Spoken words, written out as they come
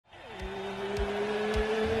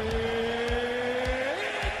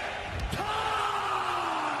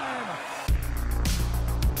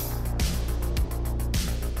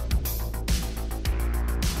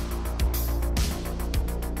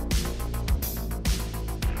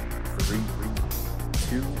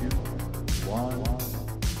two, one.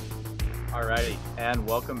 Alrighty, and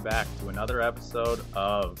welcome back to another episode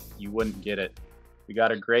of You Wouldn't Get It. We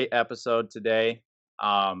got a great episode today.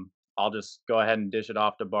 I'll just go ahead and dish it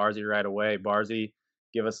off to Barzy right away. Barzy,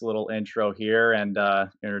 give us a little intro here and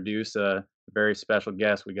introduce a very special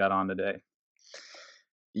guest we got on today.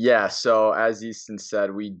 Yeah, so as Easton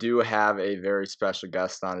said, we do have a very special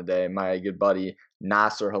guest on today. My good buddy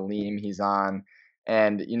Nasser Halim, he's on,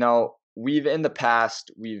 and we've in the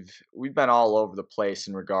past we've been all over the place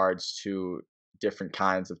in regards to different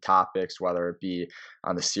kinds of topics, whether it be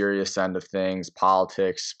on the serious end of things,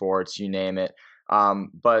 politics, sports, you name it.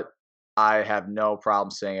 But I have no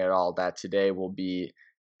problem saying at all that today will be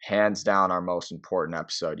hands down our most important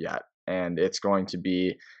episode yet, and it's going to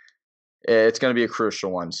be a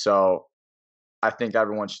crucial one. So I think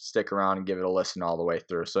everyone should stick around and give it a listen all the way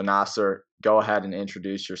through. So Nasser, go ahead and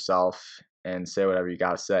introduce yourself and say whatever you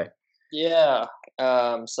got to say. Yeah.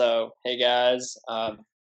 So hey guys,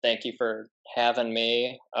 thank you for having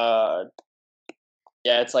me. Yeah,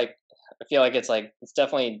 it's like I feel like it's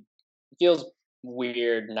definitely it feels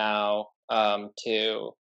weird now to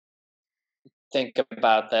think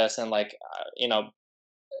about this and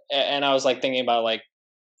and I was like thinking about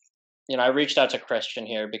I reached out to Christian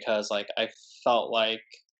here because I felt like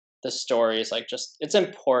the story is it's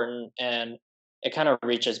important and it kind of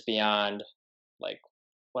reaches beyond like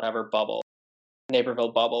whatever bubble,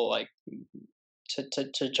 Naperville bubble, to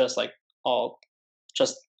just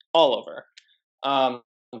just all over.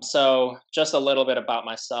 So just a little bit about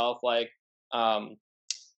myself,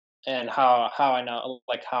 and how I know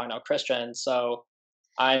Christian. So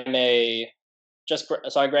I'm I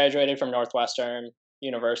graduated from Northwestern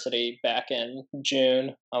University back in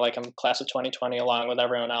June. I'm class of 2020 along with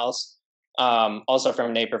everyone else. Also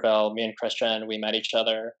from Naperville, me and Christian, we met each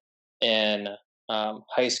other in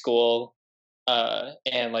high school,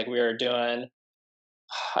 and we were doing.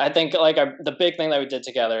 I think the big thing that we did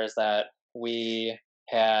together is that we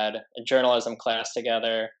had a journalism class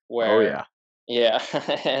together. Where, yeah,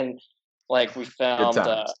 and we filmed.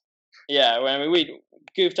 Yeah, I mean we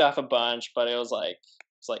goofed off a bunch, but it was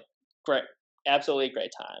great, absolutely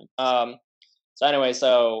great time. So anyway,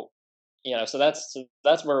 so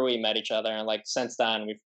that's where we met each other, and since then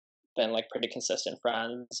we've been pretty consistent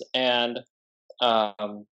friends, and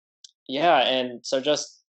yeah, and so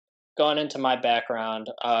just going into my background,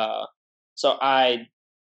 so I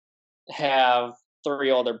have three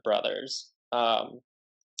older brothers.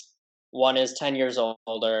 One is 10 years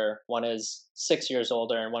older, one is 6 years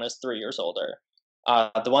older, and one is 3 years older.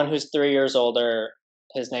 The one who's 3 years older,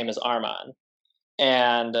 his name is Arman.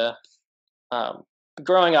 And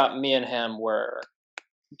growing up, me and him were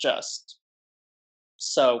just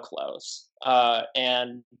so close.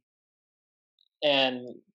 And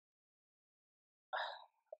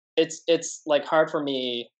it's hard for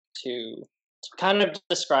me to kind of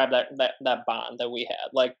describe that bond that we had.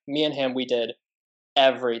 Me and him, we did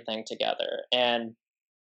everything together, and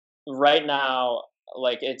right now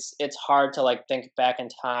it's hard to think back in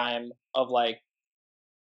time of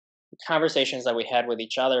conversations that we had with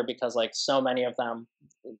each other, because so many of them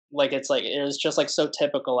it was just so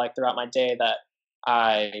typical throughout my day that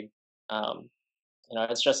I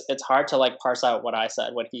it's hard to parse out what I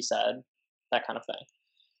said, what he said, that kind of thing.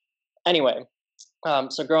 Anyway,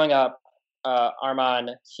 so growing up,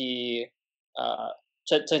 Arman, he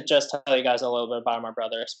to just tell you guys a little bit about my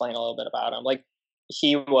brother, explain a little bit about him.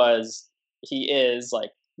 He is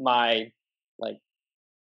my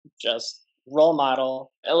just role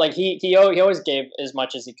model. He always gave as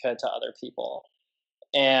much as he could to other people,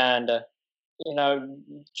 and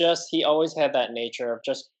just he always had that nature of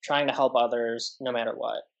just trying to help others no matter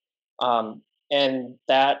what. And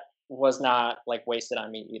that was not wasted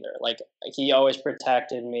on me either. He always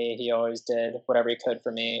protected me. He always did whatever he could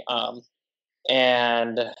for me.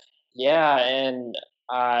 And yeah, and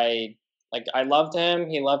I loved him.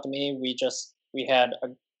 He loved me. We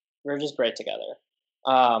were just great together.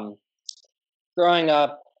 Growing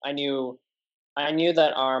up, I knew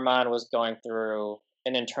that Arman was going through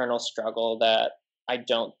an internal struggle that I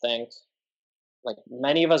don't think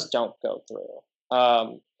many of us don't go through.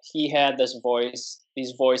 He had these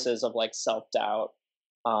voices of self-doubt,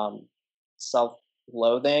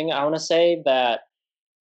 self-loathing, I want to say, that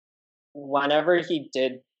whenever he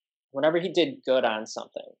did good on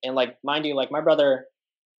something, and mind you, my brother,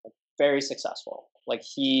 very successful.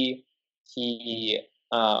 He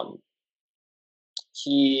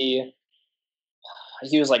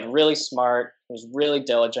was really smart. He was really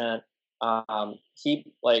diligent. He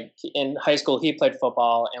in high school he played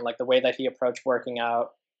football, and the way that he approached working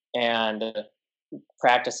out and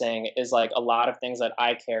practicing is like a lot of things that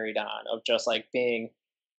I carried on of just like being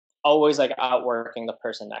always like outworking the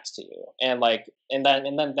person next to you, and like and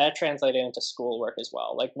then that translated into schoolwork as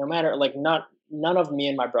well. Like no matter like not none of me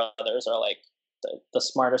and my brothers are like the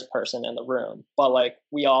smartest person in the room, but like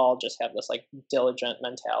we all just have this like diligent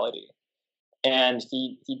mentality, and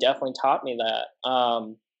he definitely taught me that.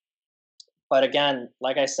 But again,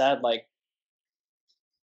 like I said, like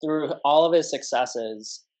through all of his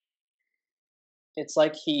successes, it's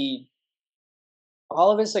like he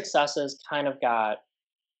all of his successes kind of got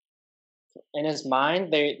in his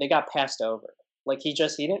mind, they got passed over. Like he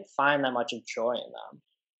didn't find that much of joy in them.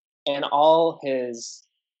 And all his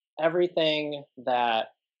everything that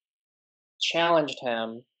challenged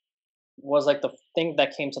him was like the thing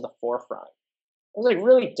that came to the forefront. It was like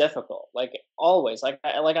really difficult. Like always. I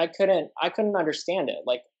couldn't understand it.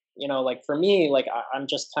 Like, like for me, like I'm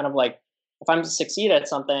just kind of like if I'm succeed at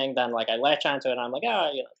something, then like I latch onto it and I'm like,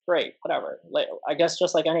 great, whatever. Like I guess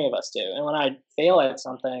just like any of us do. And when I fail at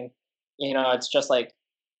something, it's just like,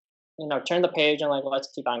 turn the page and like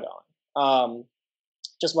let's keep on going.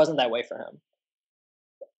 Just wasn't that way for him.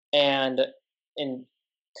 And in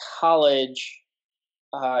college,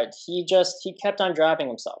 he kept on dropping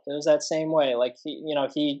himself. It was that same way. Like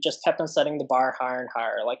he just kept on setting the bar higher and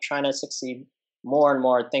higher, like trying to succeed more and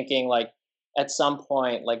more, thinking like at some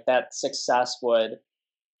point like that success would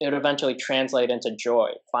eventually translate into joy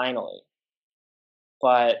finally.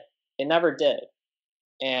 But it never did.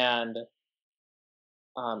 And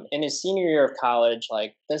in his senior year of college,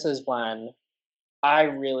 like this is when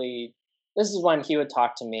he would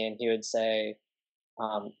talk to me and he would say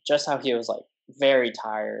just how he was like very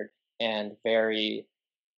tired and very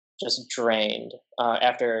just drained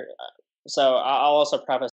after. So I'll also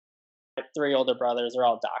preface, my three older brothers are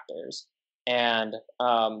all doctors, and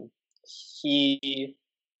he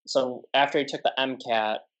so after he took the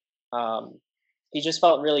MCAT, he just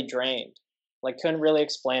felt really drained. Like couldn't really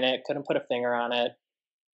explain it, couldn't put a finger on it.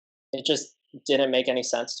 It just didn't make any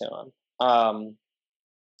sense to him.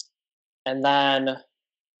 And then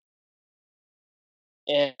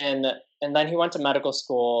and and then he went to medical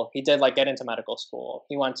school. He did like get into medical school.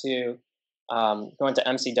 He went to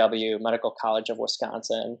MCW, Medical College of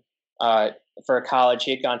Wisconsin. For college,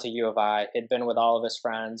 he had gone to U of I. He'd been with all of his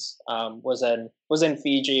friends. Was in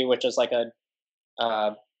Fiji, which is like a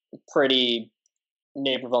pretty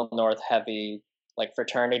Naperville North heavy like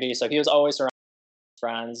fraternity. So he was always around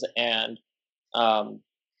friends, and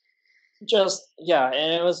just yeah,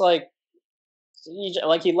 and it was like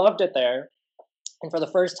he loved it there. And for the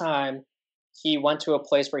first time, he went to a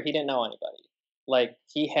place where he didn't know anybody. Like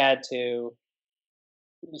he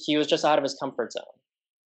was just out of his comfort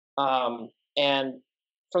zone. And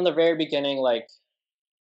from the very beginning, like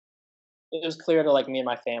it was clear to like me and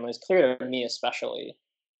my family, it was clear to me especially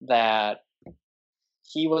that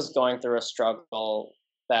he was going through a struggle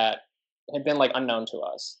that had been like unknown to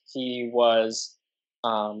us. He was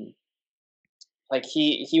like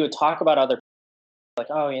he would talk about other like,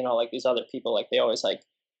 oh, like these other people, like they always like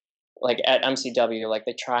at MCW, like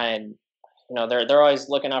they try and they're always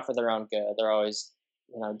looking out for their own good. They're always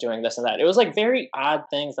doing this and that. It was like very odd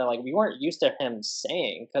things that like we weren't used to him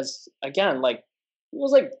saying, because again, like he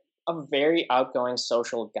was like a very outgoing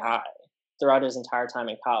social guy throughout his entire time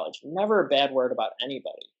in college. Never a bad word about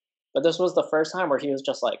anybody. But this was the first time where he was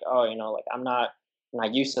just like, oh, like I'm not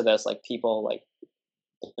used to this. Like people like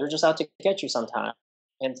they're just out to get you sometimes.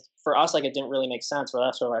 And for us, like it didn't really make sense for the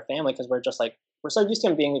rest of our family, because we're just like we're so used to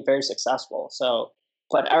him being very successful. So,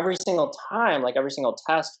 but every single time, like every single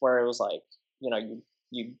test where it was like,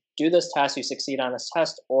 you do this test, you succeed on this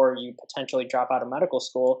test, or you potentially drop out of medical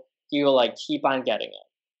school, you will like keep on getting it.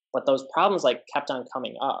 But those problems like kept on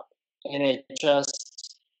coming up, and it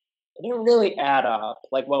didn't really add up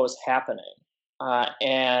like what was happening.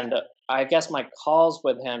 And I guess my calls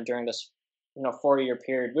with him during this 4-year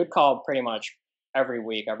period, we'd call pretty much every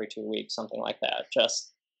week, every 2 weeks, something like that,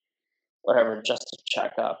 just whatever, just to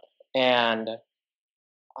check up. And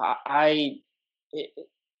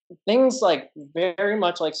things like very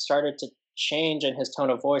much like started to change in his tone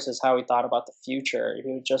of voice as how he thought about the future.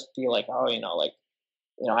 He would just be like, oh,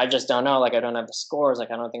 I just don't know, like I don't have the scores,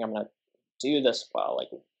 like I don't think I'm gonna do this well, like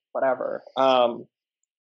whatever.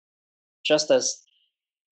 Just this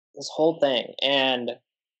whole thing. And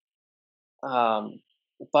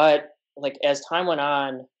but like as time went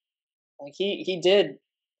on, like he did,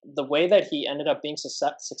 the way that he ended up being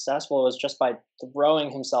successful was just by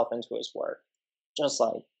throwing himself into his work, just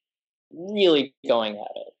like really going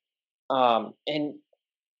at it. And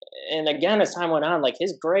and again, as time went on, like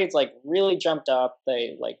his grades like really jumped up.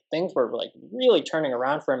 They like things were like really turning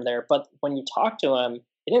around for him there. But when you talk to him,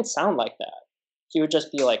 it didn't sound like that. He would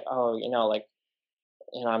just be like, "Oh, like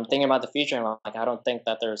I'm thinking about the future, and like I don't think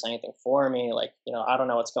that there's anything for me. Like, I don't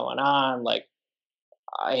know what's going on. Like,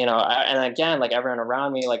 and again, like everyone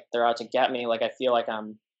around me, like they're out to get me. Like I feel like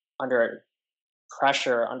I'm under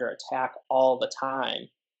pressure, under attack all the time,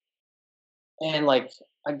 and like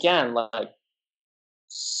again, like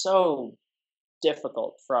so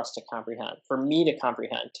difficult for us to comprehend, for me to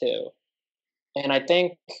comprehend too. And I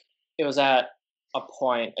think it was at a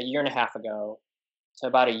point a year and a half ago to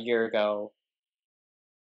about a year ago,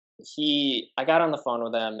 I got on the phone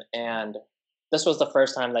with him, and this was the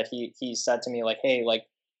first time that he said to me like, "Hey, like,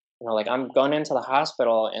 like I'm going into the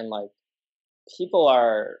hospital, and like people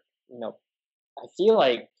are, you know, I feel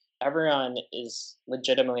like everyone is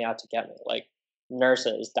legitimately out to get me, like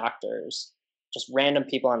nurses, doctors, just random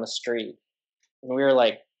people on the street." And we were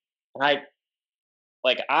like, and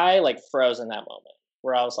I like froze in that moment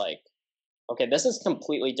where I was like, okay, this is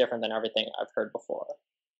completely different than everything I've heard before.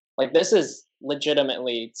 Like this is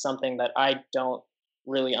legitimately something that I don't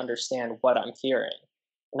really understand what I'm hearing.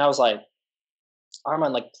 And I was like,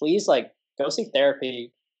 Armand, like please like go seek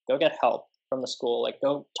therapy, go get help from the school, like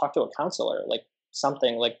go talk to a counselor, like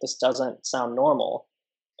something. Like this doesn't sound normal.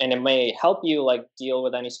 And it may help you like deal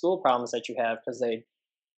with any school problems that you have, because they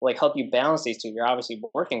like help you balance these two. You're obviously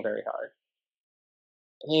working very hard.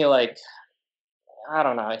 And he like, I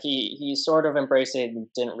don't know. He sort of embraced it and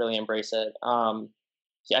didn't really embrace it.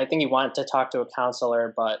 I think he wanted to talk to a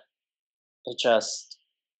counselor, but it just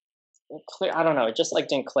I don't know. It just like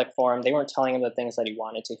didn't click for him. They weren't telling him the things that he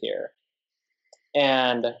wanted to hear.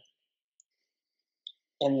 And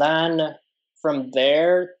then from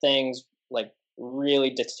there, things like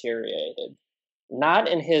really deteriorated. Not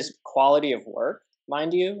in his quality of work,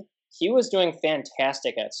 mind you. He was doing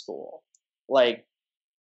fantastic at school. Like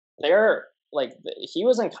there, like he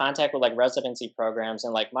was in contact with like residency programs,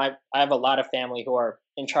 and like I have a lot of family who are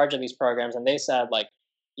in charge of these programs, and they said like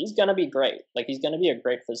he's gonna be great. Like he's gonna be a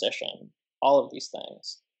great physician. All of these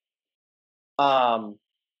things.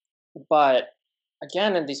 But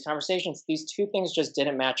again, in these conversations, these two things just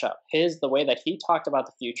didn't match up. The way that he talked about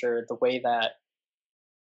the future, the way that,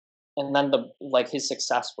 and then the like his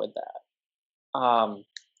success with that. And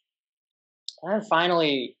then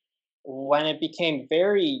finally, when it became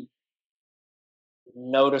very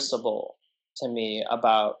noticeable to me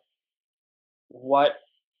about what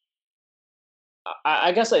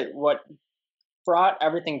I guess like what brought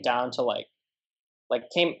everything down to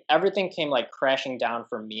came everything came like crashing down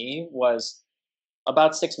for me was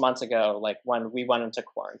about 6 months ago, like when we went into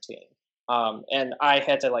quarantine. And I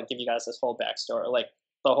had to like give you guys this whole backstory, like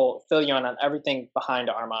the whole fill you in on everything behind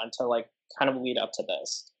Armand to like kind of lead up to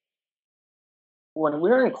this. When we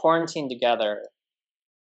were in quarantine together,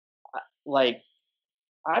 like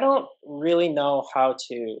I don't really know how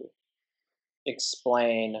to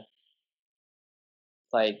explain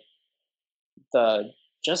like the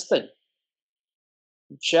just the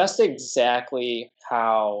just exactly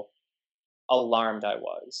how alarmed I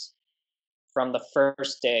was from the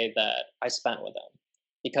first day that I spent with him,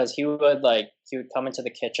 because he would come into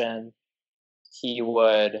the kitchen, he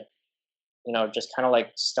would just kind of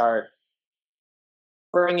like start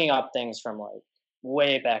bringing up things from like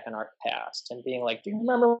way back in our past and being like, "Do you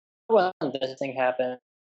remember when this thing happened?"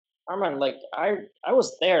 I remember like I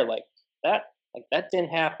was there, like that didn't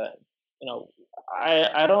happen. You know,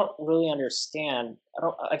 I don't really understand.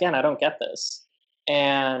 I don't get this.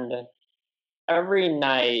 And every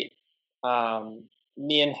night,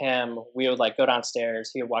 me and him, we would like go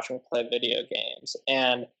downstairs. He would watch me play video games,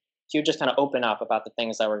 and he would just kind of open up about the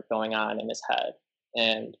things that were going on in his head.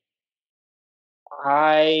 And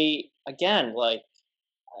I, again, like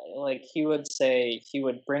he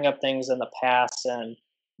would bring up things in the past and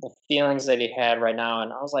the feelings that he had right now,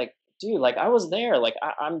 and I was like, dude, like I was there. Like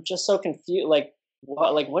I'm just so confused. Like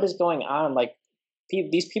what is going on? Like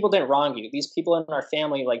these people didn't wrong you. These people in our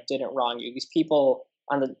family like didn't wrong you. These people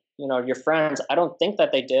on the your friends, I don't think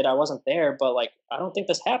that they did. I wasn't there, but like I don't think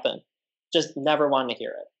this happened. Just never wanted to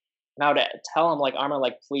hear it. Now to tell him like Armor,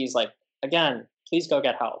 like please, like again, please go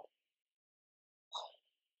get help.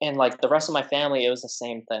 And like the rest of my family, it was the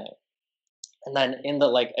same thing. And then in the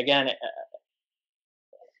like again,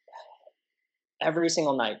 every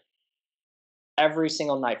single night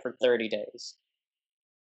for 30 days,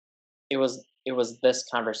 it was this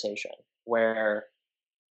conversation where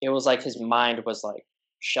it was like his mind was like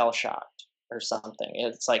shell shocked or something.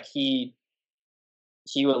 It's like he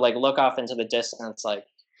would like look off into the distance, like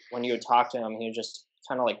when you would talk to him, he would just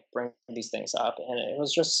kind of like bring these things up, and it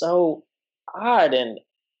was just so odd. And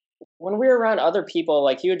when we were around other people,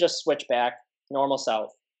 like he would just switch back, normal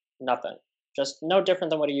self, nothing, just no different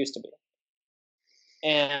than what he used to be.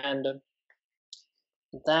 And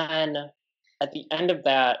then at the end of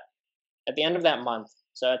that, month,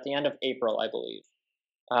 so at the end of April, I believe,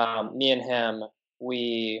 me and him,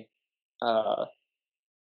 we, uh,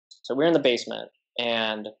 so we were in the basement,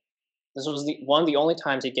 and this was one of the only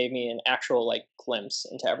times he gave me an actual like glimpse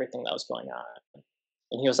into everything that was going on.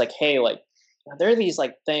 And he was like, "Hey, like, there are these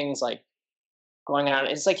like things like going on."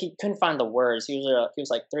 It's like he couldn't find the words. He was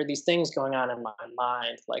like, "There are these things going on in my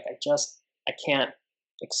mind. Like, I can't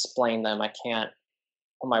explain them. I can't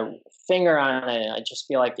put my finger on it. I just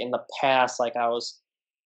feel like in the past, like I was,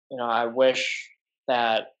 I wish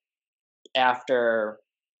that after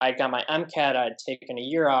I got my MCAT, I'd taken a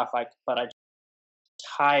year off. But I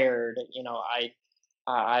tired.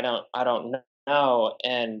 I don't know."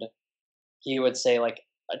 And he would say like,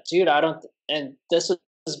 "Dude, I don't." And this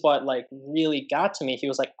is what like really got to me. He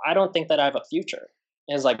was like, "I don't think that I have a future."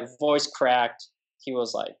 His like voice cracked. He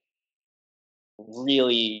was like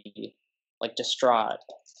really like distraught,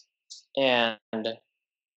 and I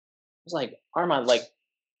was like, "Armand, like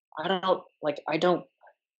I don't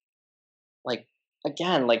like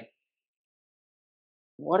again like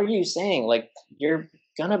what are you saying? Like you're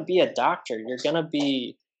gonna be a doctor. You're gonna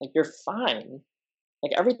be like you're fine.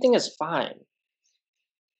 Like everything is fine.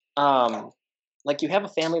 Um, like you have a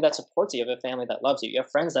family that supports you. You have a family that loves you. You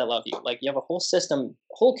have friends that love you. Like you have a whole system,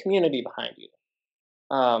 whole community behind you."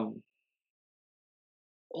 Um,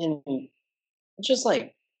 and just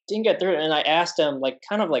like didn't get through it. And I asked him like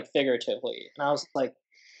kind of like figuratively, and I was like,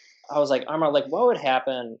 "Amar, like what would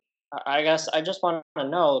happen?" I guess I just want to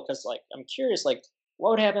know because like I'm curious, like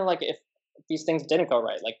what would happen like if these things didn't go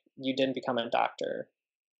right, like you didn't become a doctor,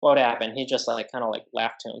 what would happen? He just like kind of like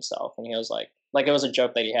laughed to himself, and he was like it was a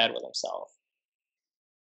joke that he had with himself,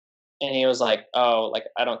 and he was like, "Oh, like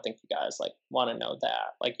I don't think you guys like want to know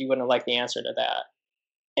that, like you wouldn't like the answer to that."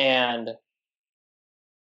 And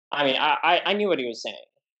I mean, I knew what he was saying,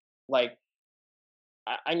 like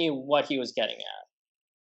I knew what he was getting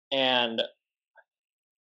at, and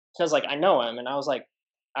because like I know him, and I was like,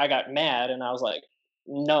 I got mad, and I was like,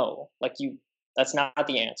 "No, like that's not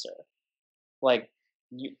the answer. Like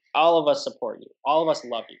all of us support you, all of us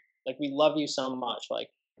love you, like we love you so much, like,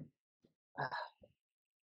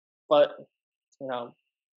 but you know,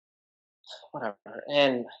 whatever."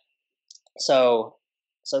 And so,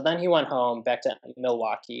 then he went home back to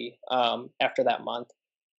Milwaukee after that month,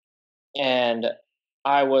 and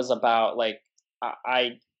I was about like,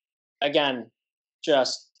 I again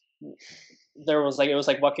just there was like it was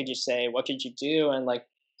like what could you say, what could you do, and like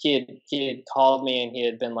he had called me, and he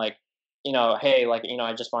had been like, "Hey, like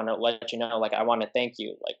I just want to let you know, like I want to thank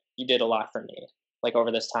you, like you did a lot for me, like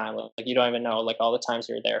over this time, like you don't even know like all the times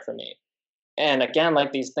you were there for me." And again,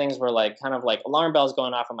 like these things were like kind of like alarm bells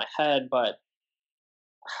going off in my head. But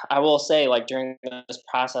I will say, like during this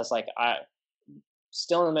process, like I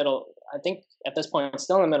still in the middle, I think at this point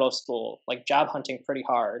still in the middle of school, like job hunting pretty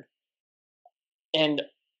hard. And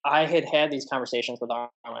I had these conversations with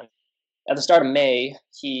Armin. At the start of May,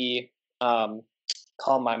 he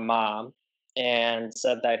called my mom and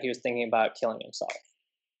said that he was thinking about killing himself.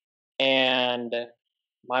 And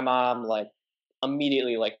my mom like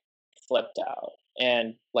immediately like flipped out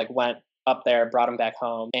and like went up there, brought him back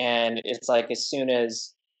home. And it's like as soon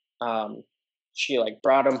as she like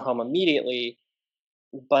brought him home immediately,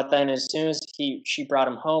 but then as soon as she brought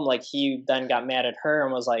him home, like he then got mad at her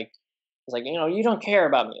and was like, "You don't care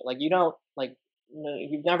about me. Like you don't like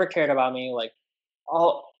you've never cared about me. Like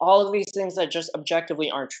all of these things that just objectively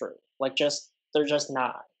aren't true. Like just they're just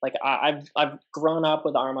not. Like I've grown up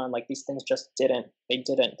with Armand. Like these things just they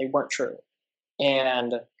weren't true."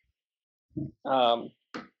 And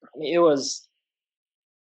it was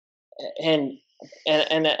and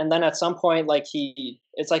and then at some point like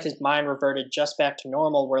it's like his mind reverted just back to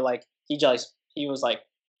normal, where like he was like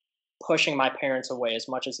pushing my parents away as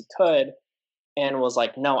much as he could, and was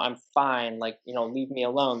like, "No, I'm fine, like leave me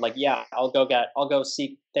alone, like yeah, I'll go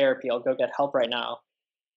seek therapy, I'll go get help right now."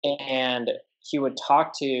 And he would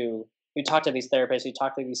talk to these therapists, he'd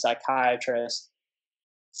talk to these psychiatrists,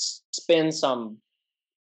 spin some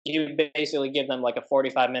he would basically give them like a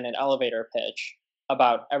 45-minute elevator pitch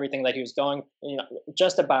about everything that he was going,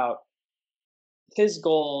 just about his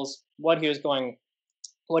goals, what he was going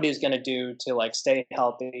to do to like stay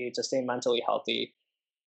healthy, to stay mentally healthy.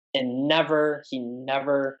 And he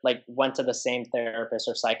never like went to the same therapist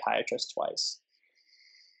or psychiatrist twice.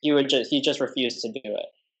 He just refused to do it.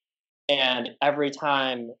 And every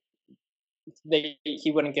time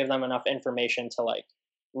he wouldn't give them enough information to like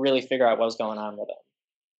really figure out what was going on with him.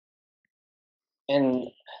 And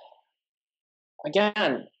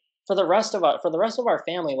again, for the rest of our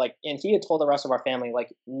family, like, and he had told the rest of our family,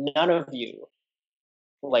 like, none of you,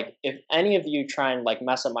 like, if any of you try and like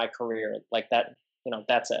mess up my career, like that,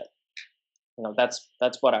 that's it.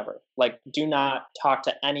 That's whatever. Like, do not talk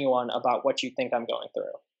to anyone about what you think I'm going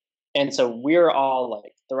through. And so we're all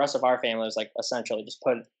like, the rest of our family was like essentially just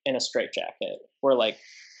put in a straitjacket. We're like,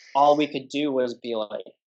 all we could do was be like,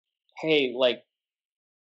 hey, like,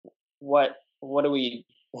 what do we,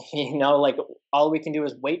 like, all we can do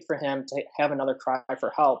is wait for him to have another cry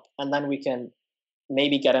for help, and then we can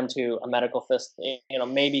maybe get him to a medical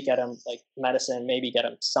maybe get him like medicine, maybe get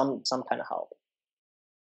him some kind of help.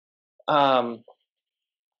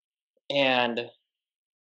 And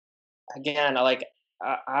again, like,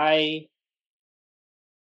 I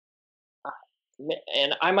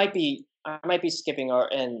and I might be skipping, or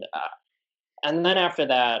and then after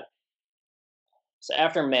that, so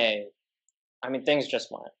after May, I mean, things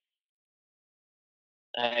just went.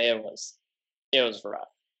 It was rough.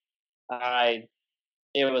 I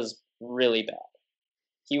It was really bad.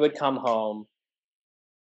 He would come home.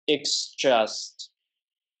 It's just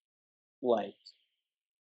like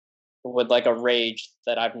with like a rage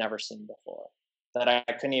that I've never seen before, that I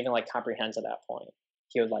couldn't even like comprehend to that point.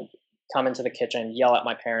 He would like come into the kitchen, yell at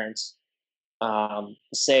my parents,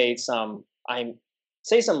 say some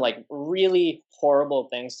like really horrible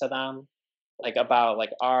things to them, like about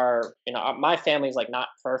like my family's like not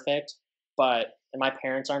perfect, but and my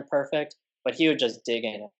parents aren't perfect, but he would just dig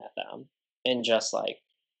in at them and just like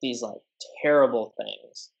these like terrible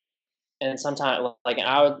things. And sometimes like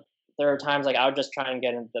there are times like I would just try and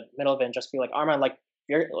get in the middle of it and just be like, Armand, like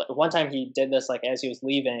you're like, one time he did this like as he was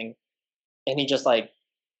leaving, and he just like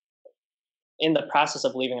in the process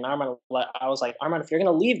of leaving, and I was like, Armand, if you're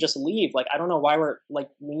gonna leave, just leave. Like, I don't know why we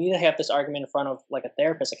need to have this argument in front of like a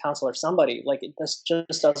therapist, a counselor, somebody. Like, this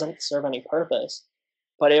just doesn't serve any purpose.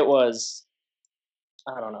 But it was,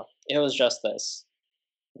 I don't know, it was just this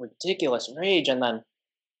ridiculous rage. And then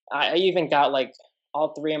I even got like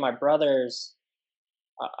all three of my brothers,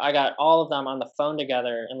 I got all of them on the phone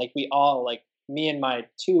together, and like we all, like me and my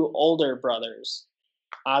two older brothers,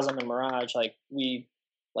 Azam and Mirage, like we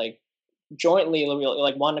like jointly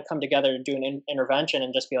like wanted to come together to do an intervention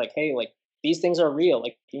and just be like, hey, like these things are real,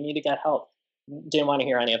 like you need to get help. Didn't want to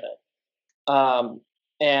hear any of it.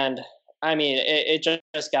 And I mean, it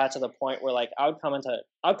just got to the point where like I'd come into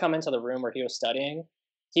the room where he was studying.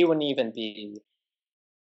 He wouldn't even be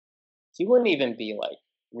like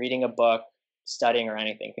reading a book, studying or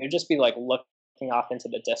anything. He would just be like looking off into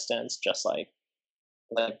the distance, just like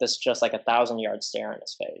this, just like 1,000-yard stare in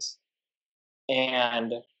his face.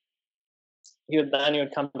 And he would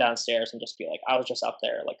come downstairs and just be like, I was just up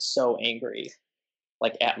there like so angry,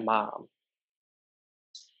 like at mom.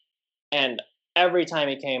 And every time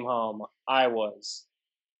he came home, I was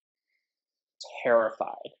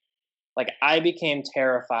terrified. Like I became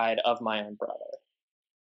terrified of my own brother.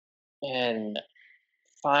 And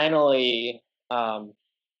finally,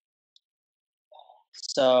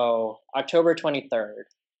 so October 23rd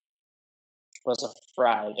was a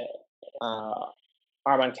Friday.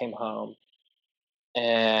 Armand came home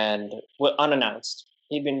and unannounced.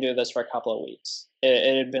 He'd been doing this for a couple of weeks.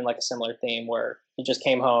 It had been like a similar theme where he just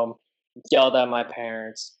came home, yelled at my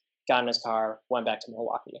parents, got in his car, went back to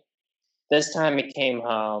Milwaukee. This time he came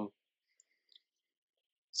home,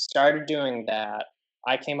 started doing that.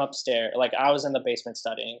 I came upstairs, like I was in the basement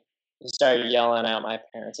studying. He started yelling at my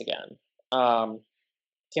parents again.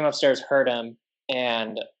 Came upstairs, heard him,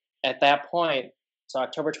 and at that point, so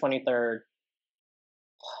October 23rd.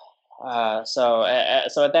 So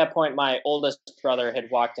at that point, my oldest brother had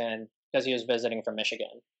walked in because he was visiting from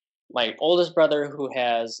Michigan. My oldest brother, who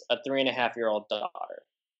has a 3.5-year-old daughter,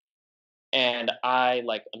 and I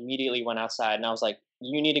like immediately went outside and I was like,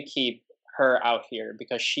 "You need to keep her out here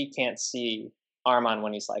because she can't see Armand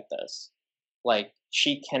when he's like this. Like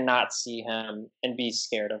she cannot see him and be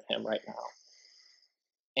scared of him right now."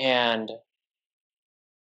 And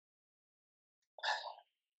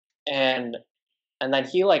then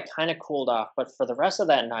he like kind of cooled off, but for the rest of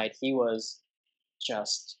that night he was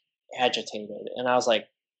just agitated. And I was like,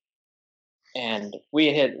 and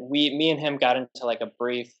me and him got into like a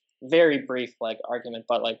very brief like argument,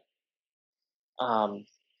 but like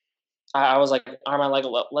I was like, Armand, like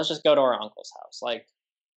let's just go to our uncle's house, like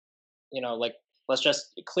like let's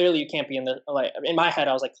just, clearly you can't be in the, like in my head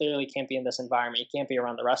I was like, clearly you can't be in this environment, you can't be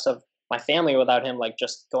around the rest of my family without him like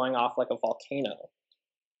just going off like a volcano.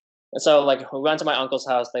 And so like we went to my uncle's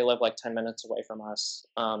house. They live like 10 minutes away from us.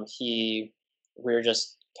 He we were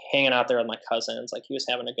just hanging out there with my cousins. Like he was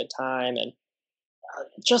having a good time, and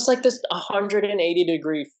just like this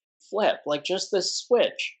 180-degree flip, like just this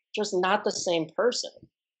switch, just not the same person.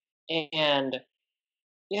 And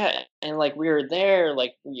yeah, and like we were there,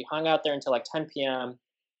 like we hung out there until like 10 p.m.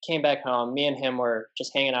 Came back home. Me and him were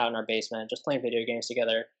just hanging out in our basement, just playing video games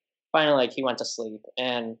together. Finally, like he went to sleep,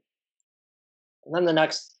 and then the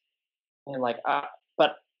next, and like,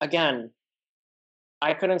 but again,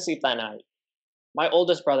 I couldn't sleep that night. My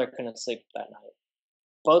oldest brother couldn't sleep that night.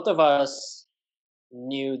 Both of us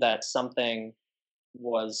knew that something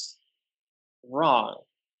was wrong,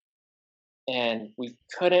 and we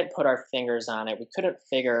couldn't put our fingers on it. We couldn't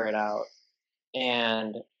figure it out,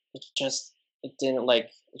 and it just it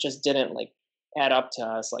just didn't like add up to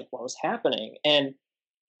us like what was happening. And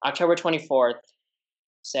October 24th,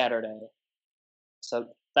 Saturday. So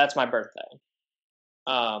that's my birthday.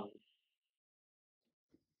 Um,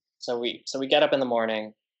 so we get up in the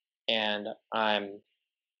morning, and um,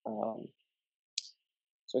 so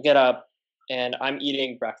we get up, and I'm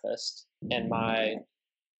eating breakfast, and I'm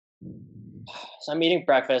eating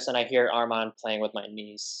breakfast, and I hear Armand playing with my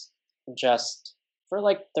niece, just for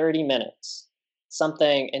like 30 minutes.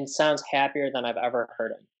 Something, and sounds happier than I've ever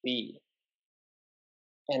heard him be.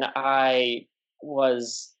 And in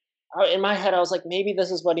my head, I was like, maybe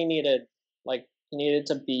this is what he needed. Like he needed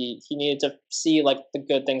to see like the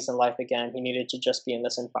good things in life again. He needed to just be in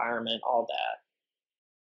this environment, all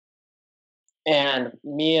that. And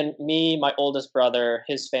my oldest brother,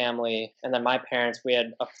 his family, and then my parents, we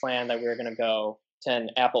had a plan that we were going to go to an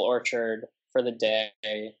apple orchard for the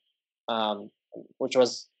day, which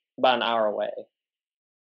was about an hour away.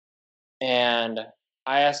 And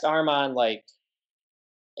I asked Armand, like,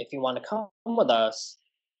 if he wanted to come with us,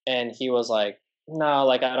 and he was like, no,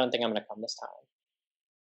 like, I don't think I'm going to come this time.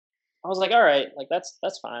 I was like, all right, like, that's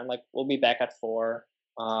fine. Like, we'll be back at 4.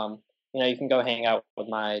 You can go hang out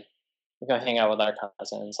with our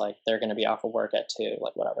cousins. Like, they're going to be off of work at 2,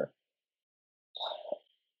 like, whatever.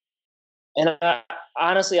 And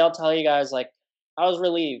honestly, I'll tell you guys, like, I was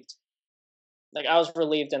relieved. Like, I was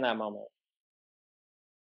relieved in that moment,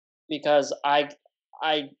 because I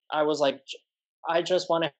was like, I just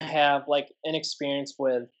want to have like an experience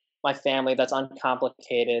with my family that's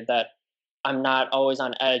uncomplicated, that I'm not always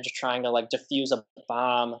on edge trying to like defuse a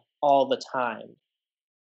bomb all the time.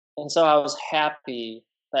 And so I was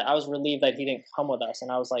relieved that he didn't come with us, and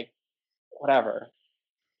I was like, whatever.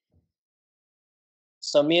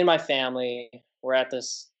 So me and my family were at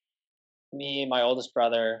this, me, my oldest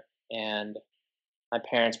brother, and my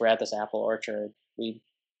parents were at this apple orchard. We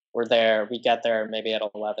were there. We get there maybe at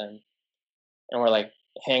 11, and we're like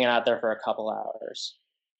hanging out there for a couple hours.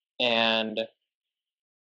 And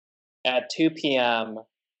at 2 p.m.,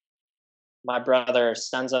 my brother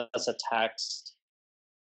sends us a text.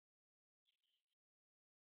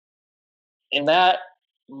 In that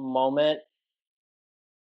moment,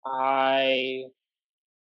 I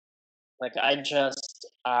like I just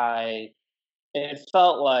I it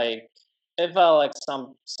felt like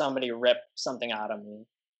somebody ripped something out of me.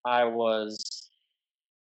 I was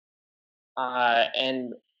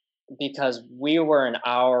and because we were an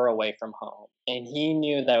hour away from home, and he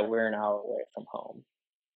knew that we're an hour away from home.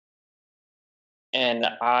 And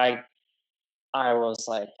I was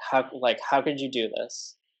like, how could you do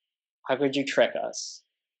this? How could you trick us?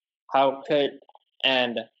 How could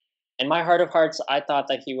and in my heart of hearts, I thought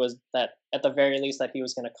that at the very least that he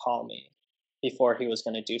was going to call me before he was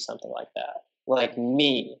going to do something like that. Like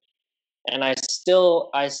me. And I still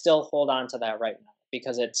hold on to that right now,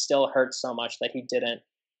 because it still hurts so much that he didn't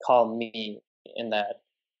call me in that.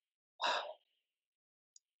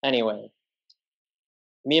 Anyway,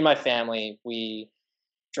 me and my family, we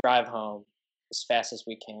drive home as fast as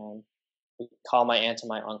we can. We call my aunt and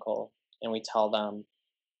my uncle, and we tell them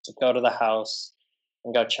to go to the house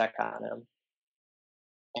and go check on him.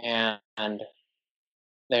 And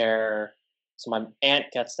so my aunt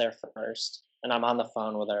gets there first, and I'm on the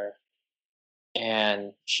phone with her,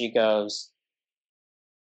 and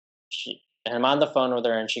I'm on the phone with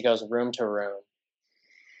her, and she goes room to room,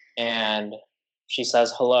 and she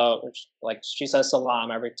says hello, like she says salam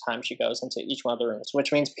every time she goes into each one of the rooms,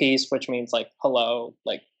 which means peace, which means like hello,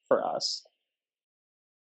 like for us.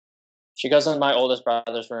 She goes in my oldest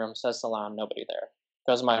brother's room, says salam, nobody there.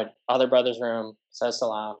 Goes in my other brother's room, says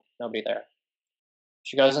salam, nobody there.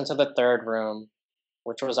 She goes into the third room,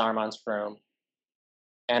 which was Armand's room,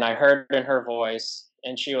 and I heard in her voice,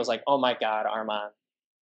 and she was like, "Oh my God, Armand!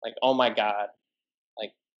 Like, oh my God!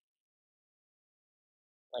 Like,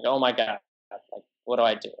 oh my God! Like, what do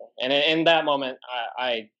I do?" And in that moment,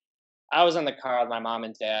 I was in the car with my mom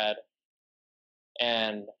and dad,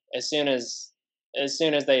 And as soon as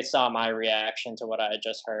they saw my reaction to what I had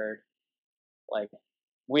just heard, like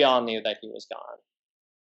we all knew that he was gone.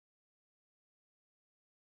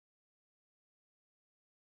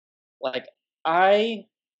 Like I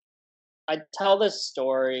I tell this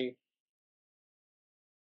story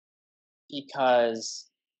because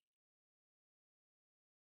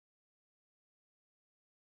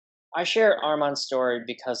I share Armand's story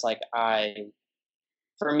because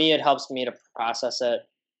for me it helps me to process it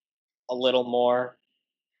a little more,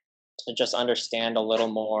 to just understand a little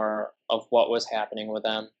more of what was happening with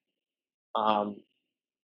them, um,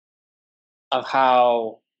 of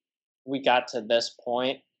how we got to this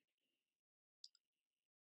point.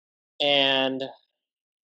 And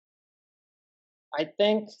I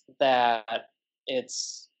think that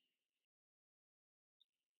it's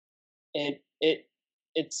it it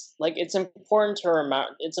it's important to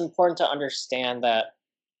remember, it's important to understand that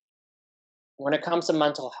when it comes to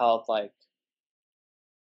mental health, like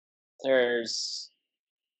there's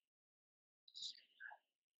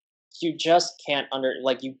you just can't under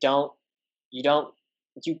like you don't you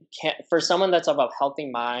can't, for someone that's of a healthy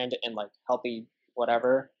mind and like healthy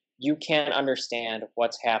whatever, you can't understand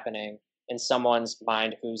what's happening in someone's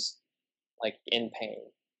mind who's like in pain.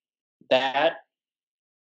 That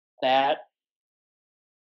that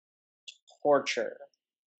torture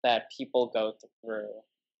that people go through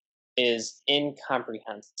is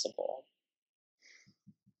incomprehensible.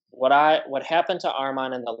 What happened to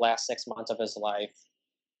Armand in the last 6 months of his life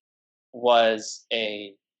was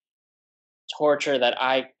a torture that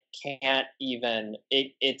I can't even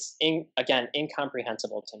again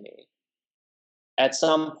incomprehensible to me. At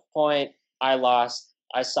some point I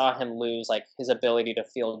saw him lose like his ability to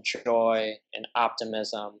feel joy and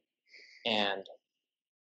optimism, and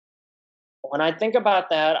when I think about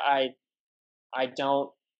that, I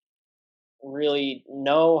don't really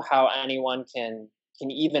know how anyone can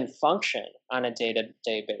even function on a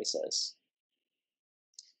day-to-day basis.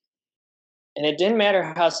 And it didn't matter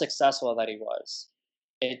how successful that he was.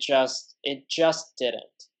 It just didn't.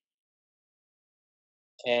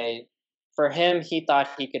 Okay. For him, he thought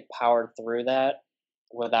he could power through that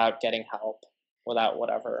without getting help, without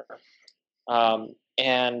whatever. Um,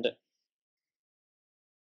 and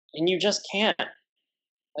and you just can't.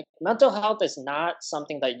 Like mental health is not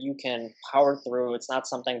something that you can power through. It's not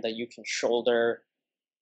something that you can shoulder.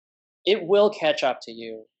 It will catch up to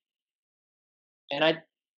you. And I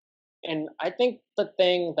think the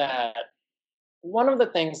thing that one of the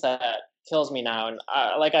things that kills me now, and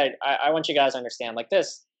I want you guys to understand, like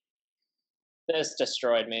this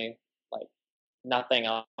destroyed me, like nothing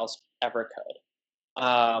else ever could.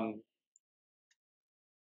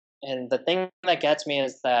 And the thing that gets me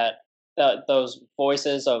is that those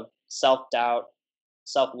voices of self doubt,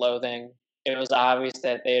 self loathing. It was obvious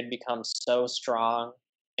that they had become so strong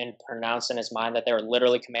and pronounced in his mind that they were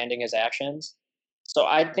literally commanding his actions. So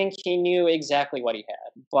I think he knew exactly what he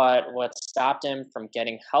had. But what stopped him from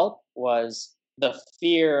getting help was the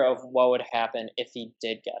fear of what would happen if he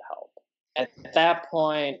did get help. At that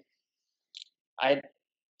point, I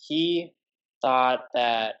he thought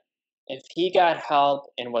that if he got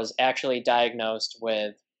help and was actually diagnosed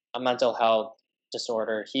with a mental health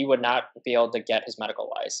disorder, he would not be able to get his medical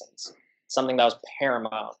license. Something that was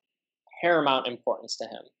paramount importance to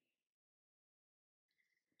him.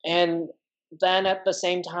 And then at the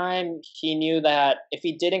same time, he knew that if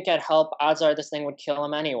he didn't get help, odds are this thing would kill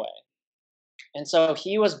him anyway. And so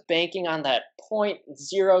he was banking on that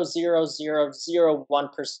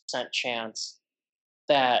 0.00001% chance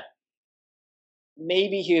that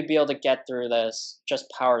maybe he would be able to get through this,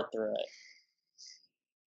 just power through it.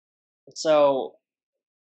 So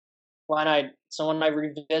when I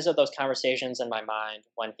revisit those conversations in my mind,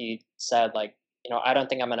 when he said like, I don't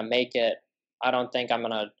think I'm gonna make it. I don't think I'm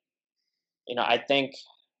gonna, I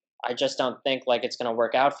just don't think like it's gonna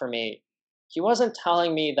work out for me. He wasn't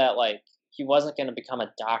telling me that like he wasn't gonna become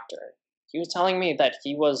a doctor. He was telling me that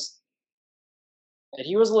he was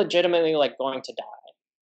legitimately like going to die.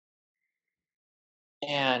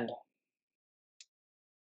 And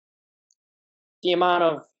the amount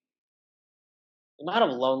of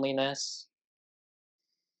loneliness.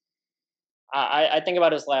 I think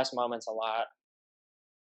about his last moments a lot.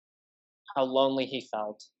 How lonely he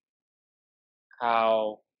felt,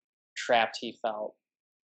 how trapped he felt,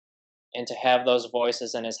 and to have those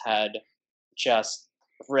voices in his head just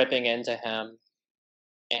ripping into him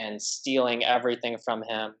and stealing everything from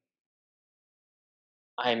him.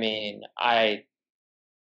 I mean, I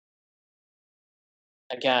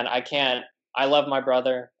can't. I love my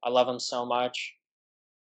brother. I love him so much.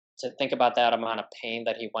 To think about that amount of pain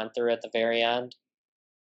that he went through at the very end,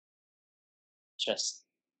 just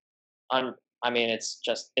I mean, it's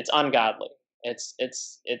ungodly. It's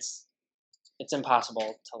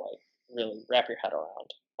impossible to like really wrap your head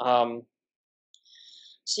around.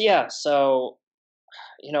 So yeah, so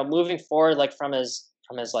moving forward, like from his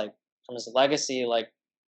legacy, like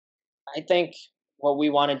I think what we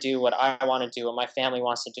want to do, what I want to do, what my family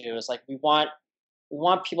wants to do is like we want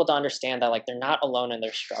people to understand that like they're not alone in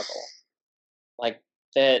their struggle. Like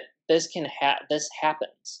that this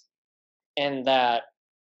happens, and that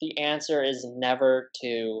the answer is never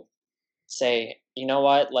to say, you know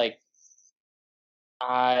what, like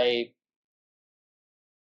I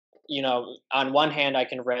on one hand I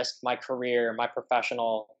can risk my career, my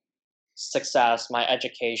professional success, my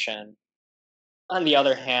education. On the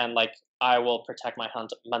other hand, like I will protect my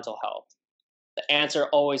mental health. The answer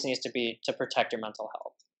always needs to be to protect your mental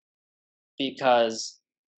health, because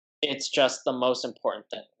it's just the most important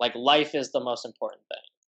thing. Like life is the most important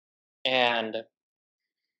thing. And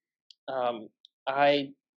um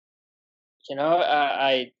I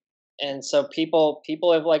I and so people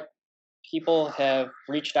have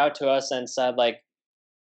reached out to us and said like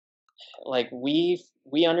we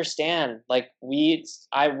understand, like we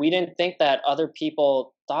didn't think that other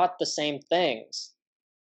people thought the same things.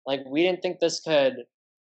 Like we didn't think this could,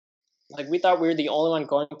 like we thought we were the only one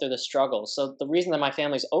going through the struggle. So the reason that my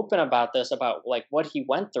family's open about this, about like what he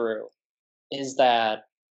went through, is that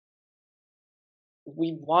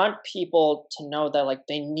we want people to know that like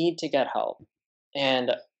they need to get help.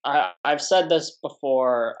 And I've said this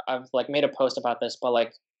before, I've like made a post about this, but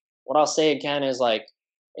like what I'll say again is like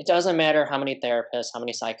it doesn't matter how many therapists, how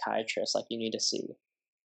many psychiatrists like you need to see.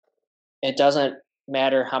 It doesn't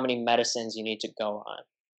matter how many medicines you need to go on.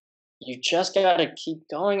 You just got to keep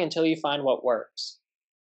going until you find what works.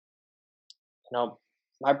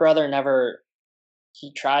 My brother never,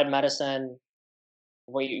 he tried medicine.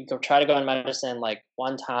 We go try to go in medicine like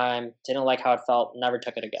one time, didn't like how it felt, never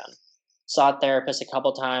took it again. Saw a therapist a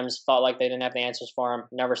couple times, felt like they didn't have the answers for him,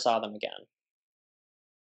 never saw them again.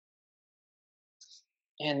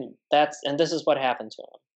 And this is what happened to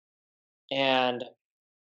him. And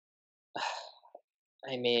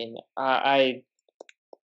I mean, and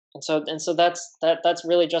so that's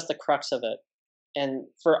really just the crux of it. And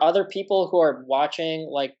for other people who are watching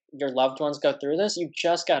like your loved ones go through this, you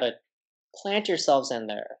just got to plant yourselves in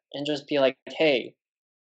there and just be like, hey,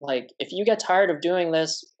 like if you get tired of doing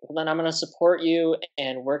this, well, then I'm going to support you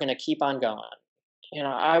and we're going to keep on going.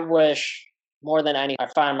 I wish more than any, I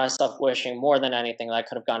find myself wishing more than anything that I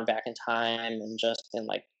could have gone back in time and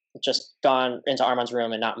just gone into Armand's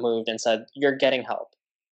room and not moved and said, you're getting help.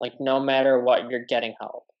 Like no matter what, you're getting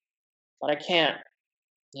help. But I can't,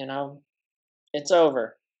 it's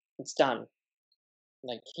over. It's done.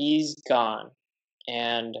 Like he's gone,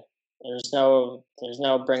 and there's no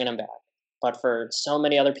bringing him back. But for so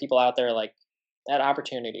many other people out there, like that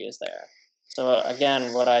opportunity is there. So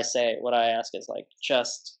again, what I ask is like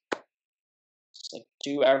just like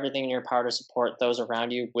do everything in your power to support those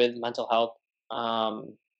around you with mental health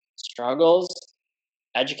struggles.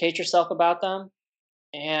 Educate yourself about them,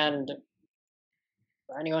 and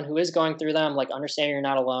for anyone who is going through them, like understand you're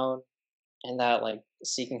not alone, and that like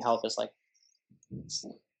seeking help is like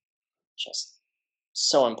just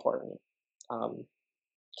so important.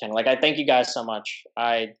 Like I thank you guys so much.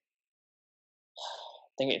 I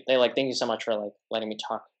thank you so much for like letting me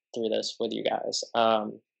talk through this with you guys.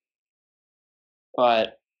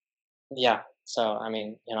 But yeah, so I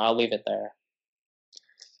mean, I'll leave it there.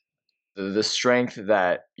 The strength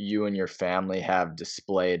that you and your family have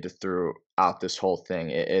displayed throughout this whole thing,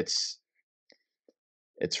 it's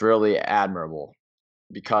really admirable,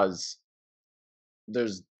 because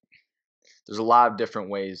there's a lot of different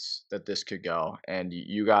ways that this could go, and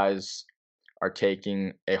you guys are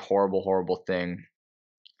taking a horrible, horrible thing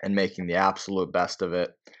and making the absolute best of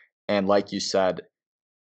it. And like you said,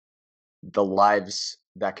 the lives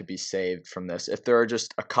that could be saved from this, if there are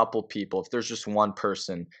just a couple people, if there's just one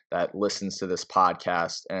person that listens to this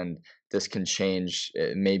podcast and this can change,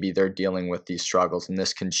 maybe they're dealing with these struggles and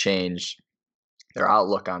this can change their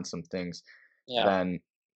outlook on some things, Yeah. then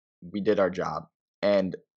we did our job.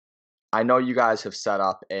 And I know you guys have set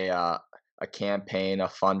up a campaign, a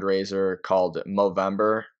fundraiser called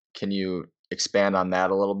Movember. Can you expand on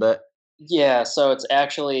that a little bit? Yeah, so it's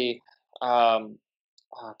actually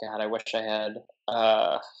oh god, I wish I had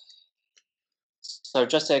so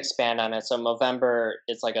just to expand on it, so Movember,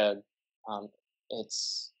 it's like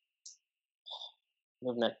it's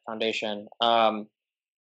movement foundation.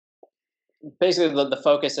 Basically the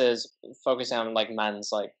focus is focusing on like men's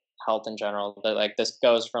like health in general. Like this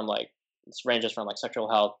ranges from like sexual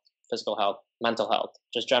health, physical health, mental health,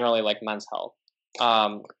 just generally like men's health.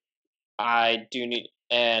 I do need,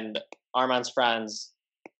 and Armand's friends,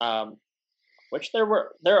 which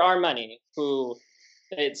there are many who,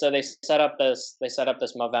 they set up this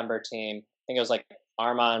Movember team. I think it was like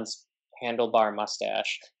Armand's Handlebar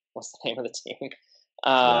Mustache. What's the name of the team?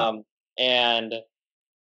 Yeah. And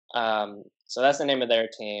so that's the name of their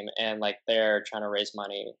team, and like they're trying to raise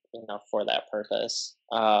money, for that purpose.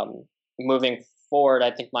 Moving forward,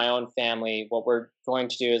 I think my own family, what we're going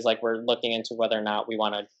to do is like we're looking into whether or not we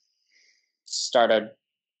want to start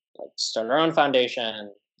start our own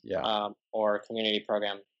foundation, Yeah. or community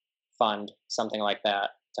program fund, something like that,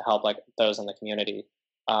 to help like those in the community,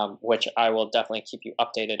 which I will definitely keep you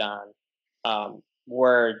updated on.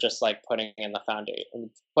 We're just like putting in the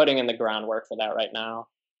foundation, putting in the groundwork for that right now.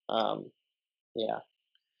 Um, yeah.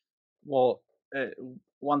 Well,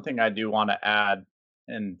 one thing I do want to add,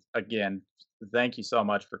 and again, thank you so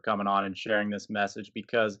much for coming on and sharing this message,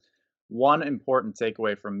 because one important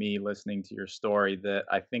takeaway from me listening to your story that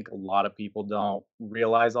I think a lot of people don't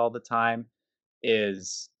realize all the time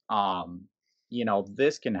is,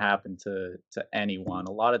 this can happen to anyone.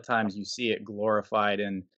 A lot of times you see it glorified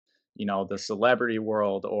in, the celebrity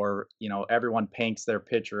world, or everyone paints their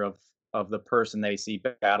picture of the person they see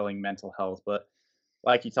battling mental health. But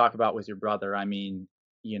like you talk about with your brother, I mean,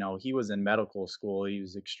 he was in medical school. He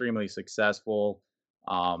was extremely successful,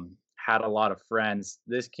 had a lot of friends.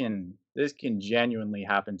 This can genuinely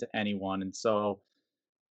happen to anyone. And so,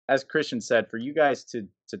 as Christian said, for you guys to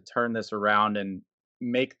turn this around and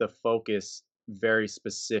make the focus very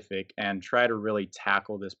specific and try to really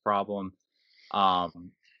tackle this problem,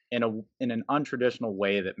 um, in an untraditional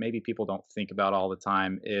way that maybe people don't think about all the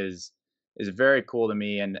time is very cool to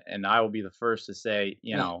me. And I will be the first to say,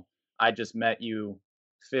 I just met you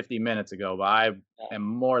 50 minutes ago, but I Yeah. am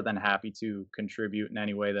more than happy to contribute in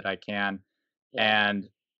any way that I can. Yeah. And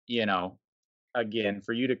you know, again,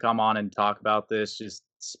 for you to come on and talk about this just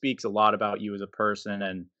speaks a lot about you as a person,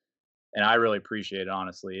 and I really appreciate it.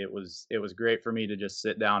 Honestly, it was great for me to just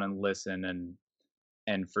sit down and listen,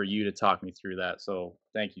 and for you to talk me through that. So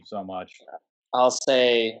thank you so much. I'll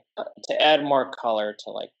say, to add more color to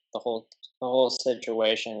like the whole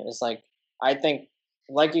situation is like, I think,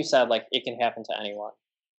 like you said, like it can happen to anyone.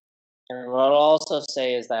 And what I'll also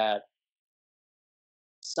say is that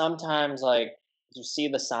sometimes like you see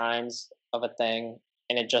the signs of a thing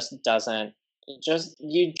and you just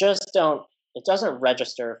don't, it doesn't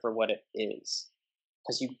register for what it is,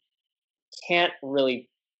 because you can't really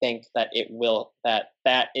think that it will, that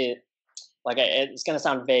it, like it's going to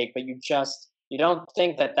sound vague, but you don't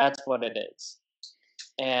think that that's what it is.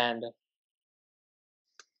 And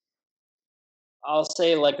I'll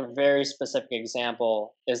say like a very specific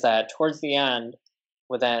example is that towards the end,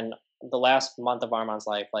 within the last month of Armand's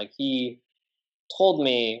life, like he told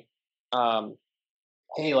me, um,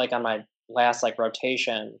 hey, like on my last like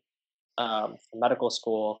rotation, for medical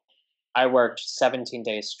school, I worked 17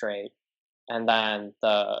 days straight. And then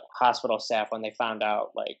the hospital staff, when they found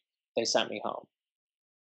out, like they sent me home.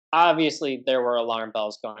 Obviously, there were alarm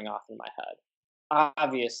bells going off in my head.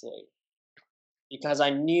 Obviously, because I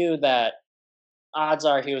knew that odds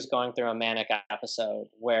are he was going through a manic episode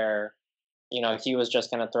where, he was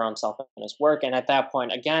just going to throw himself in his work. And at that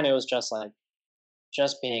point, again, it was just like,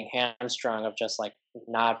 just being hamstrung of just like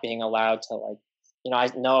not being allowed to like, I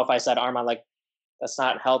know if I said, Armand, like, that's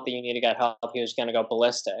not healthy, you need to get help, he was going to go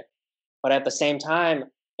ballistic. But at the same time,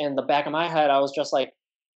 in the back of my head, I was just like,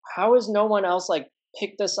 how has no one else like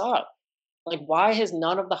picked this up? Like, why has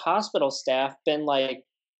none of the hospital staff been like,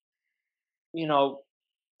 you know,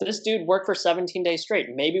 this dude worked for 17 days straight.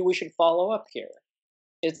 Maybe we should follow up here.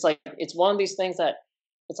 It's like, it's one of these things that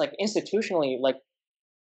it's like institutionally, like,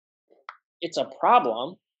 it's a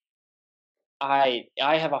problem. I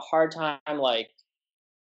have a hard time like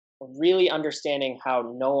really understanding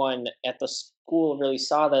how no one at the school really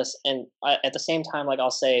saw this. And at the same time, like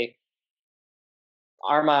I'll say,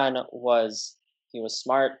 Arman he was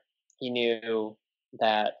smart. He knew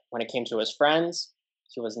that when it came to his friends,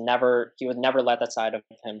 he would never let that side of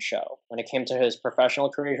him show. When it came to his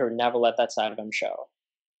professional career, he would never let that side of him show.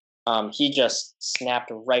 He just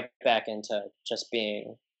snapped right back into just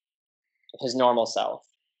being his normal self.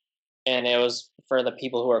 And it was for the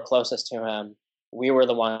people who were closest to him, we were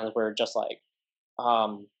the ones who were just like,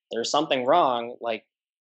 there's something wrong. Like,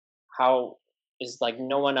 how is like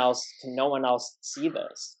no one else see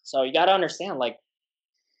this? So you got to understand, like,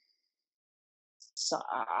 so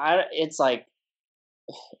it's like,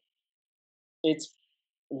 it's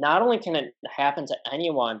not only can it happen to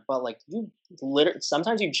anyone, but like you literally,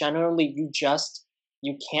 sometimes you genuinely,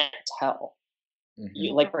 you can't tell. Hmm.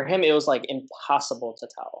 Like for him, it was like impossible to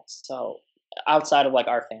tell. So outside of like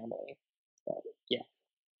our family. But yeah,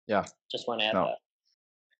 Yeah. just want to add No.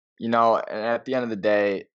 that. At the end of the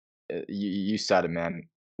day, you said it, man.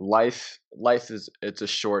 Life is it's a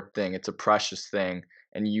short thing. It's a precious thing,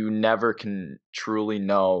 and you never can truly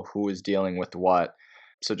know who is dealing with what.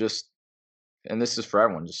 So and this is for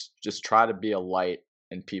everyone, just try to be a light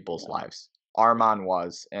in people's Yeah, lives. Armand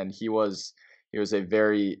was, and he was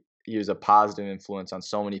a positive influence on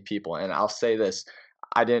so many people. And I'll say this,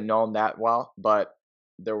 I didn't know him that well, but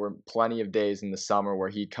there were plenty of days in the summer where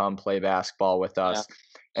he'd come play basketball with yeah, us.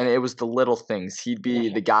 And it was the little things. He'd be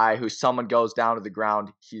yeah, the guy who someone goes down to the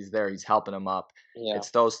ground, he's there, he's helping him up. yeah,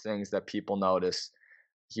 It's those things that people notice.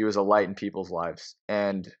 He was a light in people's lives.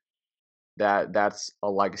 And that's a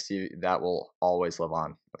legacy that will always live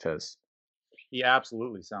on of his. He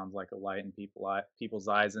absolutely sounds like a light in people's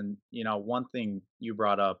eyes. And one thing you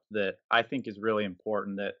brought up that I think is really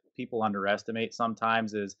important that people underestimate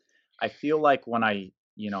sometimes is I feel like when I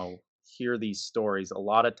hear these stories, a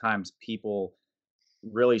lot of times people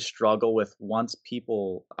really struggle with once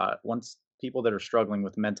people that are struggling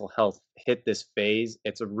with mental health hit this phase.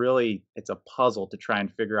 It's a puzzle to try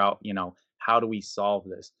and figure out how do we solve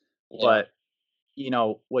this. yeah, But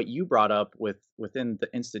what you brought up within the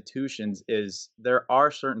institutions is there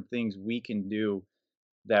are certain things we can do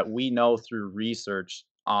that we know through research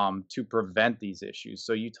to prevent these issues.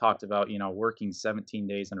 So you talked about working 17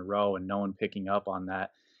 days in a row and no one picking up on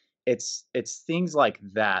that. It's things like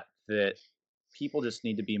that that people just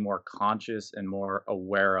need to be more conscious and more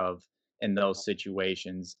aware of in those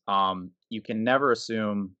situations. You can never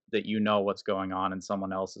assume that you know what's going on in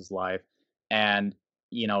someone else's life, and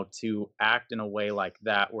to act in a way like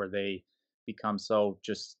that where they become so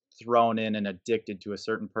just thrown in and addicted to a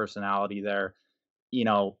certain personality there,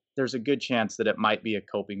 there's a good chance that it might be a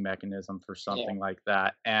coping mechanism for yeah, something like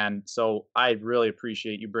that. And so I really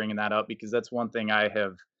appreciate you bringing that up because that's one thing I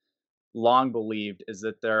have long believed is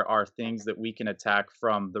that there are things that we can attack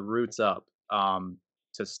from the roots up,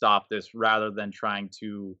 to stop this rather than trying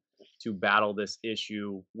to battle this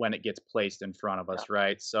issue when it gets placed in front of yeah, us,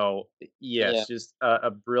 right? So yeah, yes, just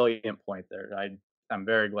a brilliant point there. I'm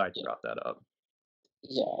very glad you yeah, brought that up.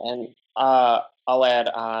 yeah. And I'll add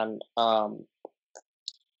on.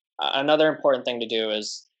 Another important thing to do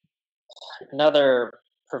is another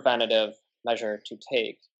preventative measure to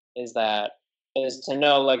take is that is to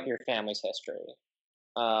know like your family's history.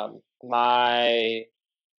 My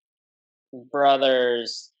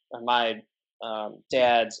brothers, my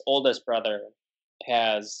dad's oldest brother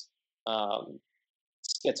has um,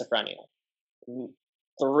 schizophrenia. M-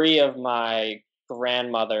 Three of my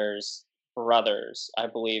grandmother's brothers, I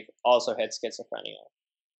believe, also had schizophrenia.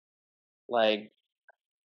 Like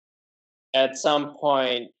at some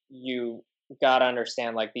point, you gotta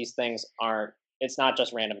understand like these things aren't. It's not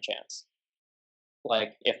just random chance.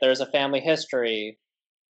 Like if there's a family history,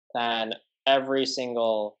 then every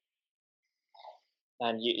single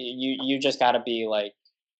and you just gotta be like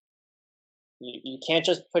you can't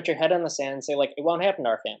just put your head in the sand and say like it won't happen to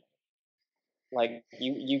our family. Like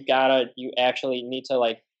you actually need to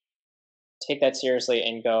like take that seriously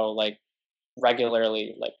and go like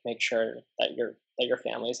regularly like make sure that your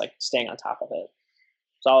family is like staying on top of it.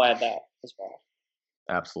 So I'll add that as well.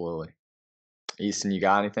 Absolutely. Easton, you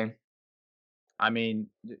got anything? I mean,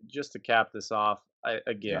 just to cap this off,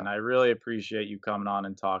 Yeah. I really appreciate you coming on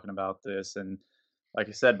and talking about this. And like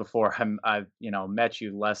I said before, I've met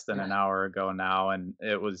you less than an hour ago now, and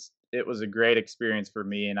it was a great experience for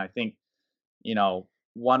me. And I think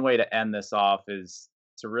one way to end this off is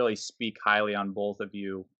to really speak highly on both of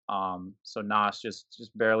you. So Nas,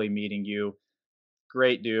 just barely meeting you,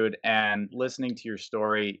 great dude, and listening to your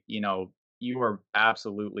story, you were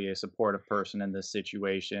absolutely a supportive person in this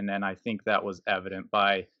situation, and I think that was evident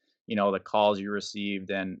by, the calls you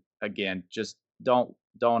received. And again, just don't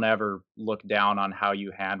ever look down on how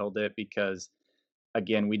you handled it because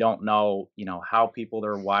again, we don't know, how people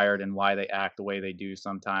are wired and why they act the way they do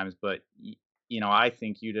sometimes, but I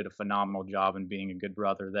think you did a phenomenal job in being a good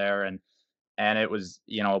brother there. And it was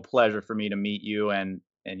a pleasure for me to meet you. And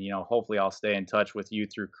hopefully I'll stay in touch with you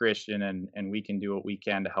through Christian, and we can do what we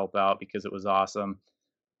can to help out because it was awesome.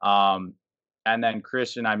 um and then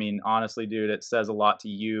Christian, I mean, honestly, dude, it says a lot to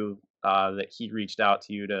you that he reached out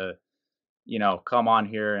to you to come on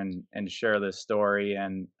here and share this story.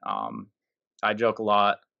 And I joke a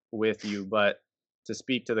lot with you, but to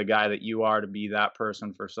speak to the guy that you are, to be that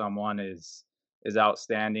person for someone is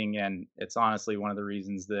outstanding. And it's honestly one of the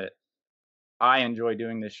reasons that I enjoy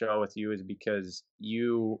doing this show with you is because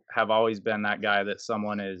you have always been that guy that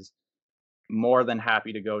someone is more than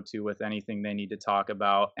happy to go to with anything they need to talk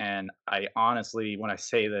about. And I honestly, when I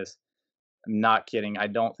say this, I'm not kidding. I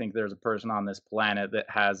don't think there's a person on this planet that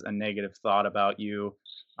has a negative thought about you.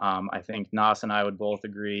 I think Nas and I would both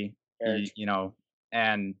agree. You know,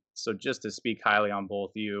 and so just to speak highly on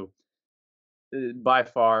both you, by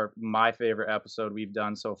far my favorite episode we've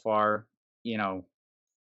done so far. You know,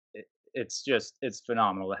 it's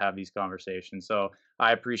phenomenal to have these conversations. So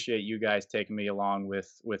I appreciate you guys taking me along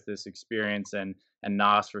with this experience, and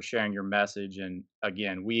Nas for sharing your message. And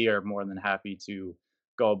again, we are more than happy to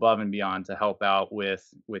go above and beyond to help out with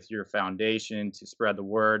your foundation, to spread the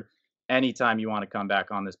word. Anytime you want to come back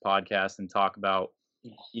on this podcast and talk about,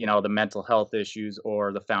 you know, the mental health issues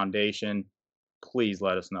or the foundation, please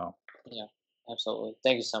let us know. Yeah, absolutely.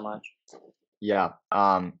 Thank you so much. Yeah.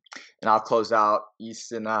 And I'll close out.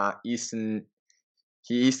 Easton,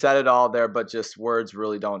 he said it all there, but just words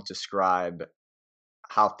really don't describe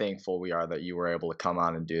how thankful we are that you were able to come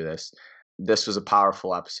on and do this. This was a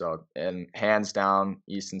powerful episode, and hands down,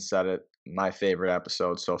 Easton said it, my favorite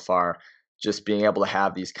episode so far. Just being able to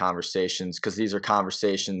have these conversations, because these are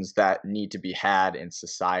conversations that need to be had in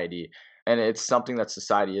society. And it's something that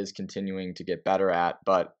society is continuing to get better at,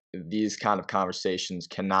 but these kind of conversations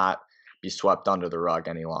cannot be swept under the rug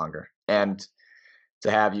any longer. And to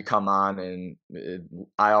have you come on, and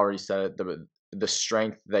I already said it, the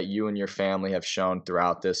strength that you and your family have shown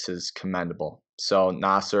throughout this is commendable. So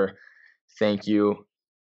Nasser, thank you.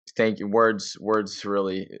 Words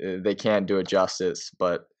really, they can't do it justice,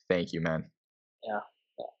 but thank you, man. Yeah.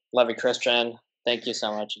 Love you, Christian. Thank you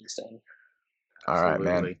so much, Easton. All right,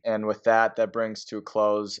 man. And with that brings to a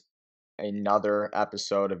close another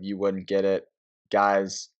episode of You Wouldn't Get It,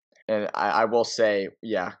 guys. And I will say,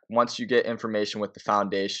 yeah, once you get information with the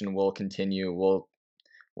foundation, we'll continue. We'll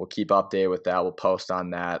keep updated with that. We'll post on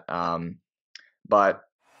that. But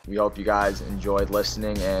we hope you guys enjoyed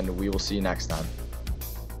listening, and we will see you next time.